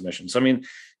authority and submission. So, I mean,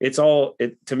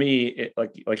 to me,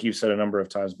 like you've said a number of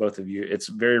times, both of you, it's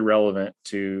very relevant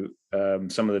to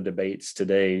some of the debates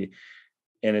today.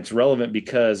 And it's relevant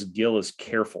because Gill is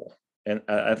careful. And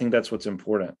I think that's what's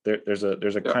important. There's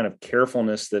a kind of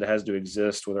carefulness that has to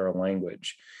exist with our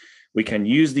language. We can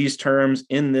use these terms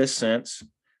in this sense,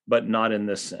 but not in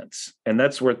this sense. And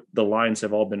that's where the lines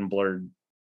have all been blurred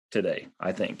today,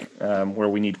 I think, where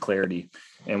we need clarity,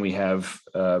 and we have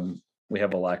a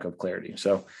lack of clarity.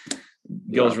 So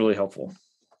Gill is really helpful.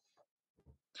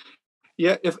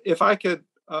 Yeah, if I could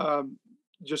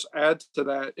just add to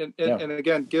that, and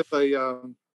again give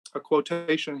a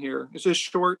quotation here. It's just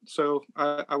short, so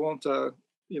I won't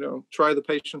try the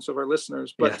patience of our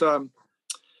listeners. But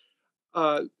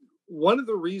one of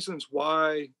the reasons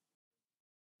why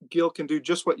Gill can do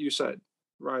just what you said,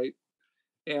 right,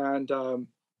 and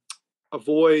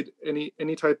avoid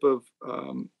any type of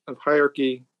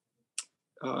hierarchy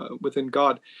within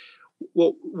God.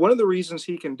 Well, one of the reasons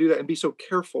he can do that and be so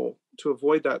careful to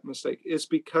avoid that mistake is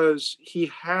because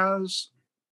he has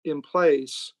in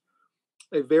place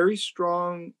a very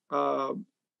strong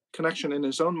connection in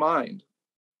his own mind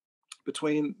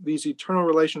between these eternal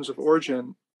relations of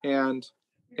origin and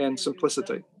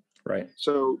simplicity. Right.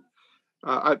 So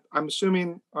I'm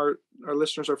assuming our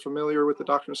listeners are familiar with the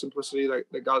doctrine of simplicity,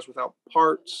 that God is without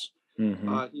parts,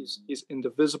 he's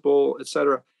indivisible,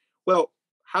 etc. Well,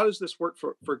 how does this work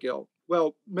for Gill?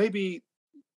 Well, maybe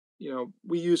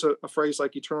we use a phrase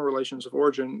like eternal relations of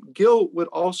origin. Gill would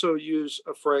also use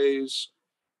a phrase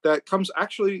that comes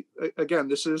actually, again,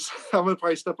 this is, I'm going to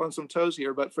probably step on some toes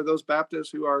here, but for those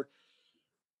Baptists who are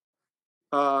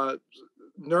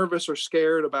nervous or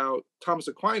scared about Thomas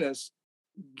Aquinas,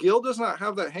 Gill does not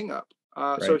have that hang up.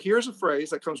 So here's a phrase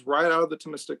that comes right out of the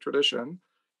Thomistic tradition,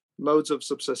 modes of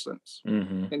subsistence.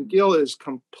 And Gill is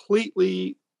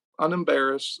completely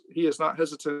unembarrassed. He is not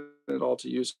hesitant at all to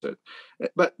use it.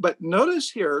 But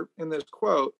notice here in this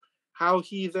quote how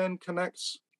he then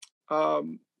connects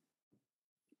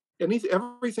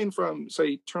everything from, say,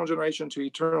 eternal generation to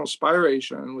eternal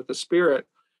spiration with the Spirit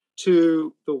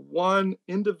to the one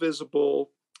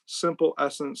indivisible, simple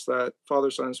essence that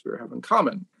Father, Son, and Spirit have in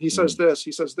common. He says this,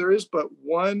 he says, there is but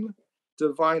one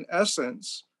divine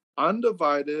essence,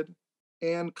 undivided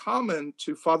and common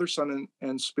to Father, Son,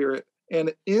 and Spirit,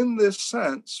 and in this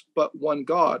sense, but one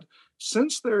God.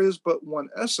 Since there is but one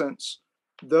essence,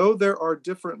 though there are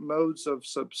different modes of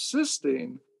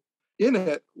subsisting in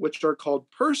it, which are called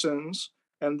persons,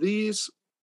 and these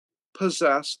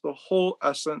possess the whole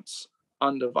essence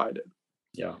undivided.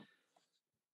 Yeah.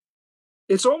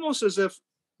 It's almost as if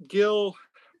Gill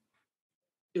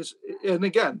is, and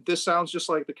again, this sounds just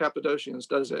like the Cappadocians,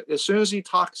 does it? As soon as he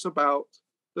talks about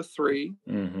the three,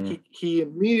 he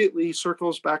immediately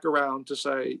circles back around to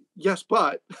say, yes,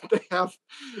 but they have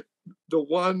the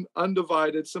one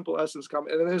undivided simple essence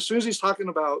common. And then as soon as he's talking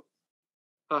about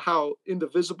how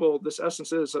indivisible this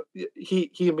essence is,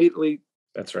 he immediately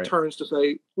turns to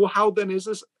say, well, how then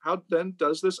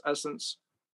does this essence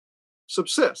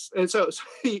subsist? And so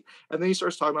and then he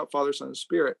starts talking about Father, Son, and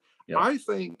Spirit. I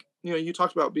think, you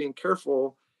talked about being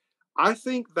careful. I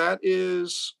think that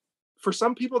is for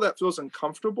some people that feels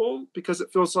uncomfortable because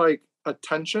it feels like a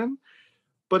tension.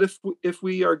 But if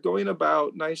we are going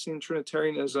about Nicene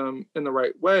Trinitarianism in the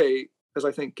right way, as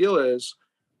I think Gill is,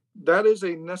 that is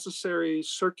a necessary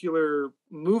circular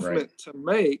movement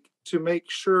to make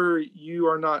sure you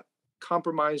are not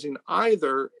compromising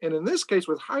either. And in this case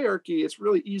with hierarchy, it's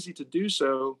really easy to do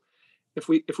so if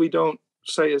we don't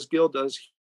say, as Gill does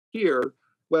here,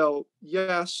 well,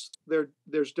 yes,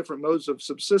 there's different modes of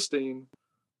subsisting,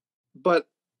 but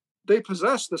they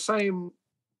possess the same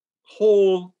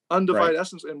whole undivided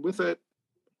essence, and with it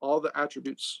all the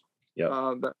attributes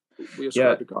that we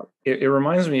ascribe to God. It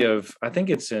reminds me of, I think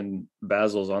it's in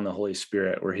Basil's On the Holy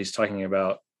Spirit, where he's talking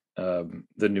about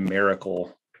the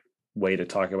numerical way to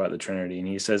talk about the Trinity, and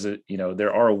he says that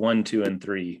there are 1, 2, and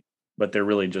 3, but they're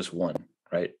really just one,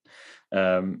 right?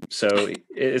 So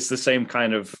it's the same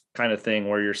kind of thing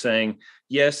where you're saying,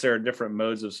 yes, there are different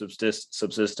modes of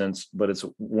subsistence, but it's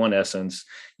one essence.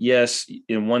 Yes,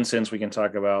 in one sense, we can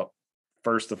talk about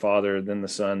first the Father, then the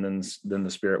Son, then the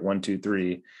Spirit, 1, 2,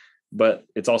 3, but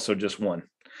it's also just one.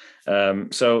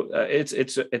 So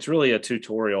it's really a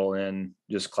tutorial in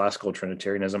just classical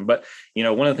Trinitarianism. But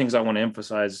one of the things I want to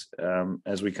emphasize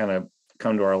as we kind of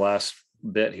come to our last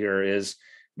bit here is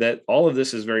that all of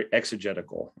this is very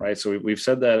exegetical, right? So we've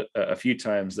said that a few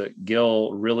times, that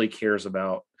Gill really cares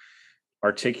about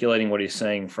articulating what he's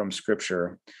saying from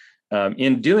Scripture.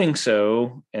 In doing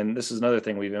so, and this is another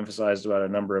thing we've emphasized about a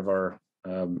number of our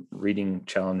reading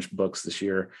challenge books this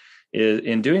year, is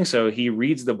in doing so, he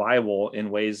reads the Bible in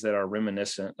ways that are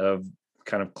reminiscent of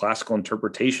kind of classical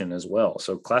interpretation as well.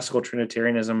 So classical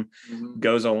Trinitarianism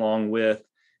goes along with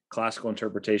classical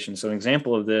interpretation. So an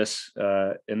example of this,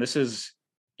 and this is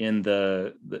in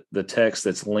the text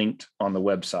that's linked on the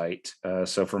website.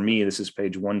 So for me, this is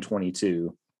page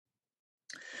 122.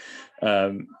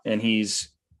 And he's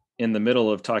in the middle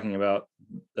of talking about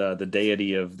the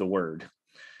deity of the Word.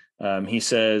 He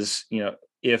says,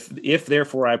 if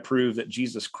therefore I prove that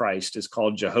Jesus Christ is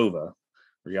called Jehovah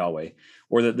or Yahweh,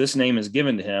 or that this name is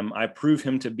given to him, I prove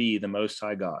him to be the Most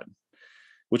High God,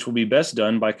 which will be best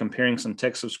done by comparing some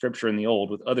texts of Scripture in the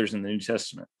Old with others in the New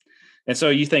Testament. And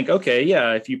so you think, okay,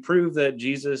 yeah, if you prove that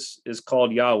Jesus is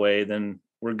called Yahweh, then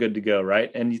we're good to go, right?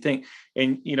 And you think,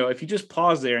 and if you just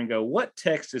pause there and go, what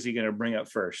text is he going to bring up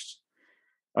first?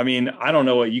 I mean, I don't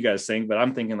know what you guys think, but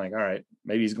I'm thinking like, all right,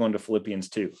 maybe he's going to Philippians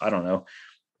 2. I don't know.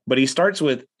 But he starts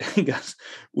with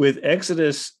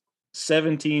Exodus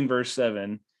 17, verse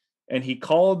 7, and he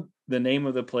called the name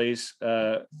of the place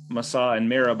Massah and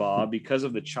Meribah because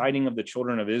of the chiding of the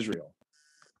children of Israel,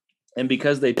 and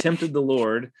because they tempted the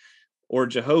Lord, or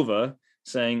Jehovah,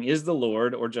 saying, is the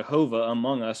Lord or Jehovah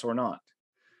among us or not?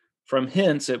 From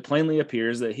hence it plainly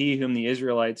appears that he whom the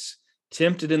Israelites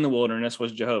tempted in the wilderness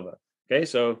was Jehovah. Okay,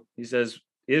 so he says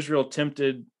Israel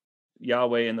tempted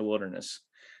Yahweh in the wilderness.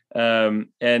 And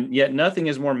yet nothing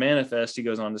is more manifest, he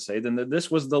goes on to say, than that this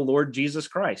was the Lord Jesus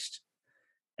Christ.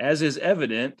 As is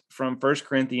evident from 1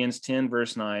 Corinthians 10,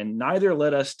 verse 9, neither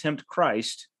let us tempt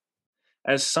Christ,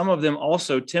 as some of them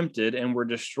also tempted and were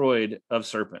destroyed of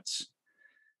serpents.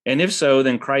 And if so,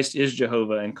 then Christ is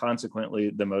Jehovah and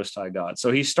consequently the Most High God.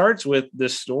 So he starts with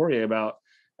this story about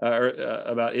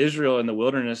Israel in the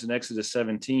wilderness in Exodus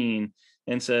 17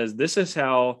 and says, this is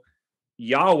how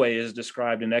Yahweh is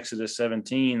described in Exodus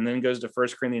 17, and then goes to 1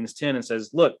 Corinthians 10 and says,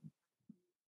 look,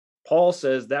 Paul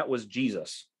says that was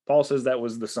Jesus. Paul says that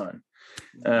was the Son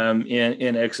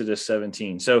in Exodus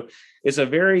 17. So it's a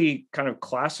very kind of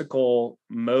classical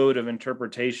mode of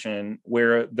interpretation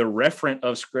where the referent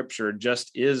of Scripture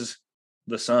just is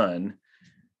the Son,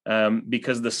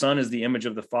 because the Son is the image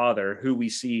of the Father, who we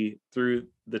see through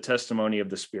the testimony of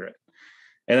the Spirit.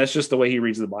 And that's just the way he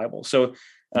reads the Bible. So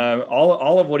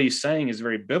all of what he's saying is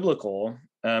very biblical,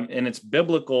 and it's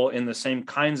biblical in the same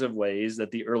kinds of ways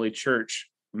that the early church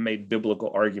made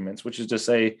biblical arguments, which is to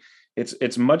say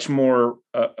it's a much more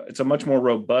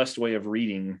robust way of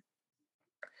reading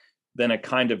than a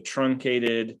kind of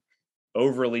truncated,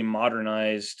 overly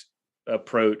modernized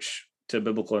approach to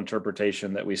biblical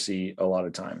interpretation that we see a lot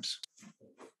of times.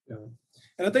 Yeah.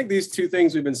 And I think these two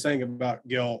things we've been saying about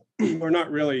Gill are not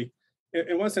really,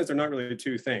 in one sense, they're not really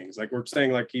two things. Like we're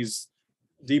saying, like he's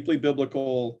deeply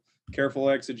biblical, careful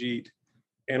exegete,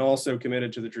 and also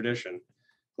committed to the tradition.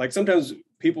 Like sometimes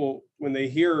people, when they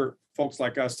hear folks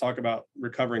like us talk about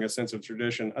recovering a sense of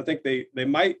tradition, I think they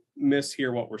might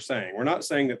mishear what we're saying. We're not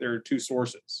saying that there are two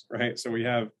sources, right? So we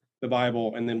have the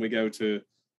Bible and then we go to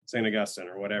St. Augustine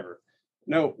or whatever.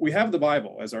 No, we have the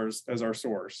Bible as our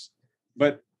source,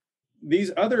 but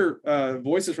these other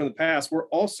voices from the past were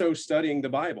also studying the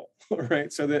Bible,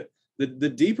 right? So that the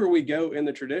deeper we go in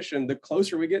the tradition, the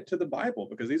closer we get to the Bible,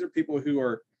 because these are people who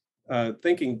are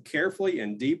thinking carefully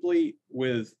and deeply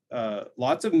with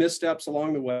lots of missteps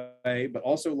along the way, but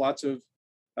also lots of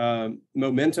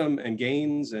momentum and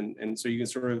gains. And so you can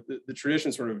sort of, the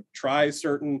tradition sort of tries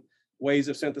certain ways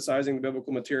of synthesizing the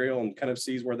biblical material and kind of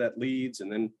sees where that leads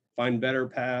and then find better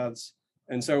paths.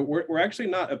 And so we're actually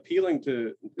not appealing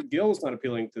to, Gill's not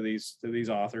appealing to these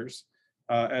authors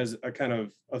as a kind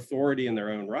of authority in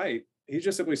their own right. He's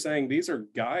just simply saying these are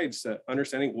guides to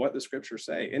understanding what the scriptures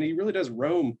say. And he really does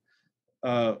roam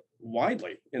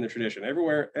widely in the tradition,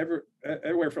 everywhere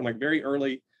from like very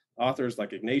early authors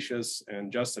like Ignatius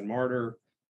and Justin Martyr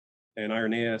and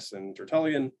Irenaeus and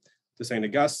Tertullian to St.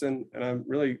 Augustine. And I'm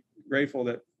really grateful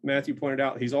that Matthew pointed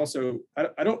out he's also,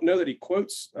 I don't know that he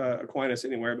quotes Aquinas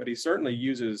anywhere, but he certainly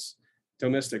uses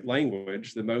Thomistic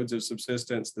language, the modes of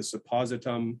subsistence, the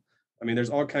suppositum. I mean, there's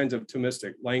all kinds of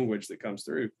Thomistic language that comes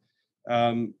through.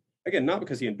 Again, not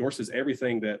because he endorses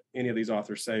everything that any of these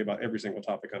authors say about every single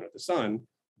topic under the sun,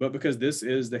 but because this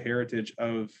is the heritage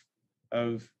of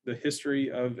the history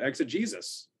of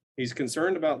exegesis. He's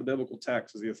concerned about the biblical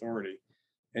text as the authority.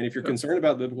 And if you're concerned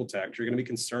about the biblical text, you're going to be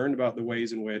concerned about the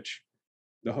ways in which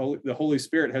the Holy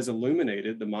Spirit has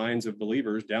illuminated the minds of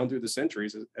believers down through the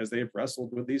centuries as they have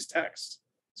wrestled with these texts.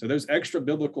 So those extra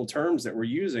biblical terms that we're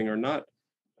using are not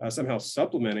somehow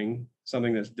supplementing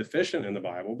something that's deficient in the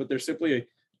Bible, but they're simply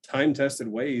time-tested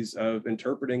ways of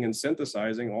interpreting and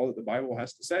synthesizing all that the Bible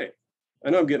has to say.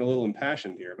 I know I'm getting a little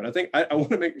impassioned here, but I think I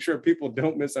want to make sure people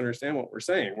don't misunderstand what we're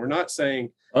saying. We're not saying...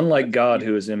 Unlike God,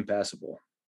 who is impassible.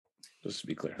 Just to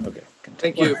be clear. Okay.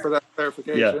 Thank you for that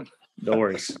clarification. Yeah, no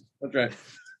worries. That's right.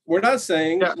 We're not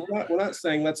saying we're not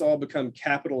saying let's all become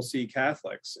capital C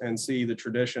Catholics and see the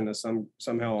tradition as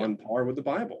somehow on par with the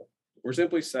Bible. We're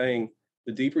simply saying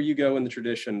the deeper you go in the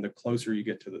tradition, the closer you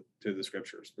get to the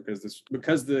scriptures, because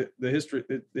the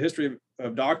history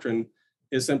of doctrine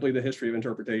is simply the history of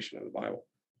interpretation of the Bible.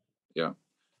 Yeah.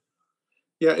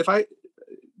 If I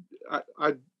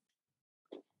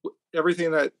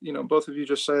everything that both of you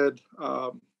just said,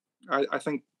 I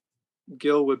think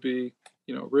Gill would be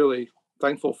really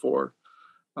thankful for.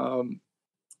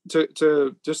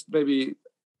 To just maybe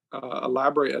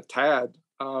elaborate a tad,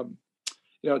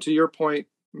 to your point,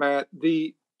 Matt,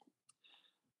 the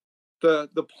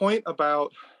point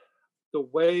about the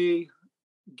way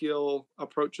Gill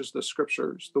approaches the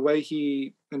scriptures, the way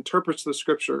he interprets the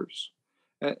scriptures,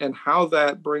 and how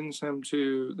that brings him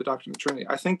to the doctrine of the Trinity,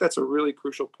 I think that's a really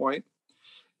crucial point.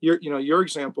 Your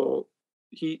example,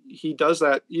 he does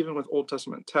that even with Old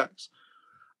Testament texts.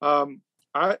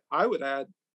 I would add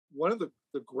one of the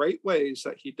great ways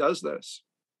that he does this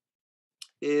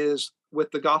is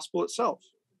with the gospel itself.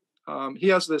 He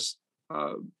has this,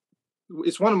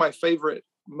 it's one of my favorite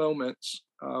moments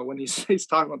when he's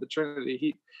talking about the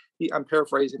Trinity. I'm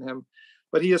paraphrasing him,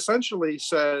 but he essentially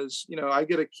says, I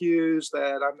get accused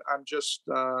that I'm just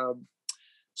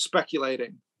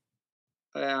speculating.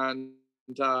 And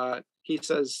he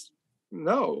says,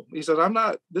 no, he said, I'm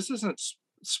not, this isn't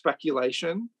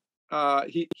speculation.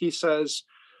 He says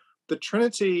the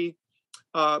Trinity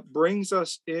brings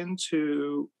us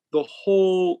into the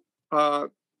whole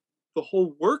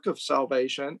work of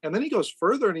salvation. And then he goes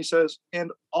further and he says,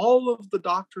 and all of the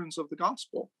doctrines of the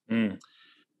gospel.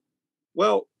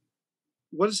 Well,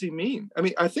 what does he mean? I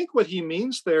mean, I think what he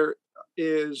means there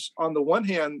is, on the one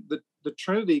hand, the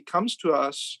Trinity comes to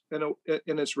us and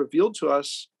it's revealed to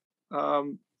us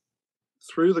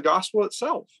through the gospel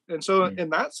itself. And so in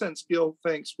that sense, Gill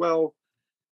thinks, well,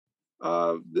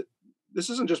 this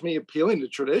isn't just me appealing to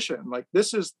tradition. Like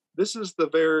this is the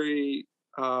very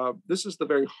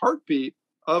heartbeat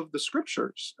of the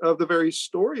scriptures, of the very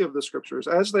story of the scriptures.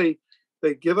 As they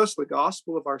give us the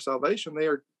gospel of our salvation, they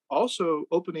are also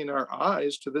opening our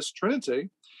eyes to this Trinity.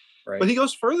 Right. But he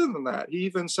goes further than that. He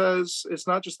even says it's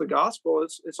not just the gospel,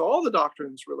 it's all the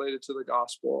doctrines related to the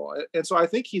gospel. And so I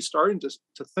think he's starting to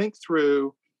think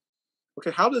through,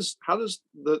 okay, how does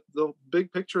the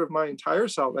big picture of my entire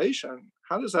salvation,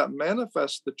 how does that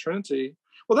manifest the Trinity?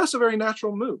 Well, that's a very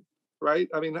natural move, right?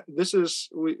 I mean, this is,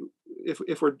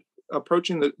 if we're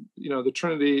approaching the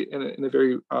Trinity in a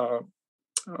very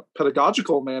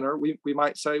pedagogical manner, we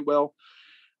might say, well,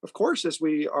 of course, as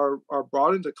we are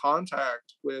brought into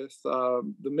contact with the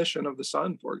mission of the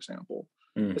Son, for example,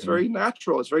 it's very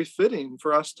natural, it's very fitting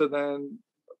for us to then,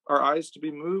 our eyes to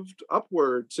be moved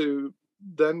upward to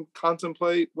then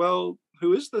contemplate, well,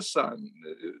 who is the Son?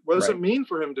 What does it mean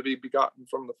for him to be begotten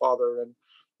from the Father, and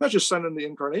not just Son in the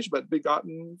incarnation, but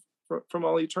begotten from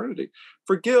all eternity?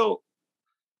 For Gill,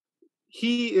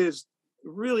 he is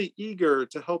really eager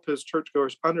to help his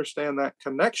churchgoers understand that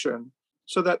connection,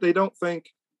 so that they don't think,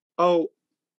 oh,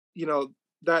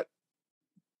 that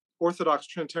Orthodox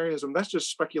Trinitarianism, that's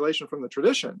just speculation from the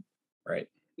tradition. Right.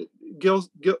 Gill,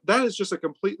 that is just a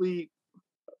completely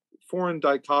foreign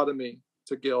dichotomy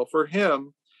to Gill. For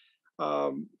him,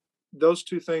 those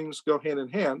two things go hand in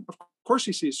hand. Of course,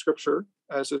 he sees Scripture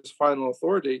as his final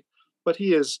authority, but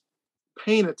he is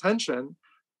paying attention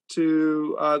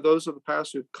to those of the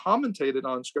past who've commentated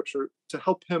on Scripture to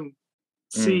help him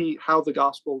see how the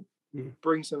gospel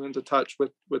brings him into touch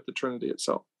with the Trinity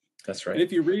itself. That's right. And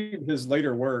if you read his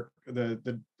later work,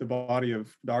 the body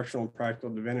of Doctrinal and Practical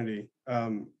Divinity,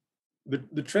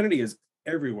 the Trinity is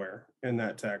everywhere in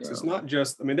that text. Yeah. It's not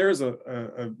just, I mean, there is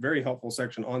a very helpful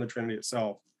section on the Trinity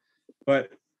itself, but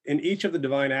in each of the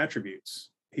divine attributes,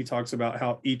 he talks about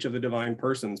how each of the divine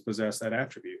persons possess that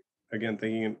attribute. Again,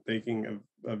 thinking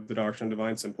of the doctrine of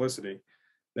divine simplicity,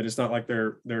 that it's not like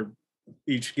they're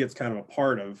each gets kind of a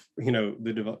part of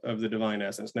the divine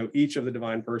essence. No, each of the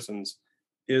divine persons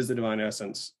is the divine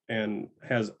essence and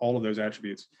has all of those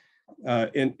attributes.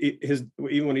 And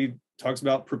even when he talks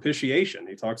about propitiation,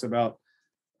 he talks about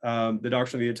the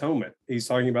doctrine of the atonement. He's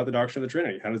talking about the doctrine of the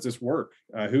Trinity. How does this work?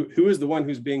 Who is the one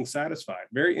who's being satisfied?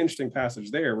 Very interesting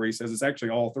passage there where he says it's actually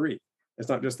all three. It's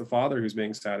not just the Father who's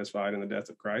being satisfied in the death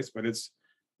of Christ, but it's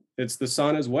the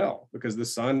Son as well, because the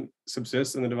Son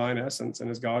subsists in the divine essence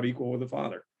and is God equal with the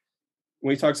Father.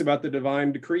 When he talks about the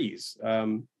divine decrees,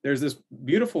 there's this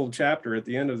beautiful chapter at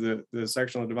the end of the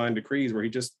section of divine decrees where he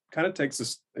just kind of takes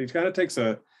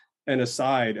an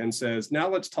aside and says, now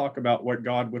let's talk about what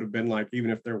God would have been like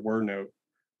even if there were no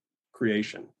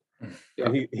creation. Yeah.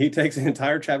 And he takes an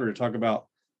entire chapter to talk about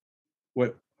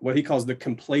what he calls the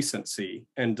complacency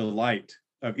and delight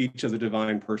of each of the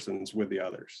divine persons with the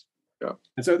others. Yeah.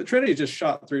 And so the Trinity is just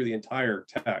shot through the entire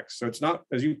text. So it's not,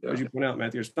 as you point out,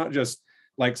 Matthew, it's not just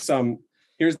like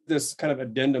here's this kind of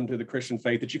addendum to the Christian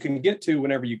faith that you can get to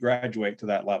whenever you graduate to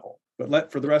that level.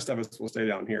 But for the rest of us, we'll stay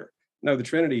down here. No, the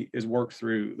Trinity is worked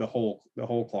through the whole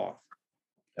cloth.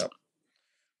 Yep.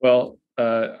 Well,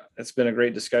 it's been a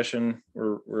great discussion.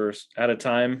 We're out of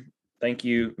time. Thank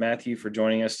you, Matthew, for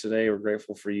joining us today. We're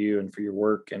grateful for you and for your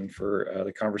work and for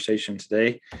the conversation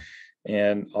today.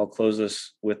 And I'll close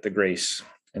us with the grace.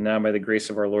 And now by the grace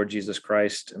of our Lord Jesus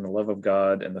Christ and the love of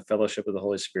God and the fellowship of the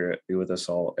Holy Spirit be with us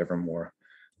all evermore.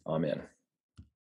 Amen.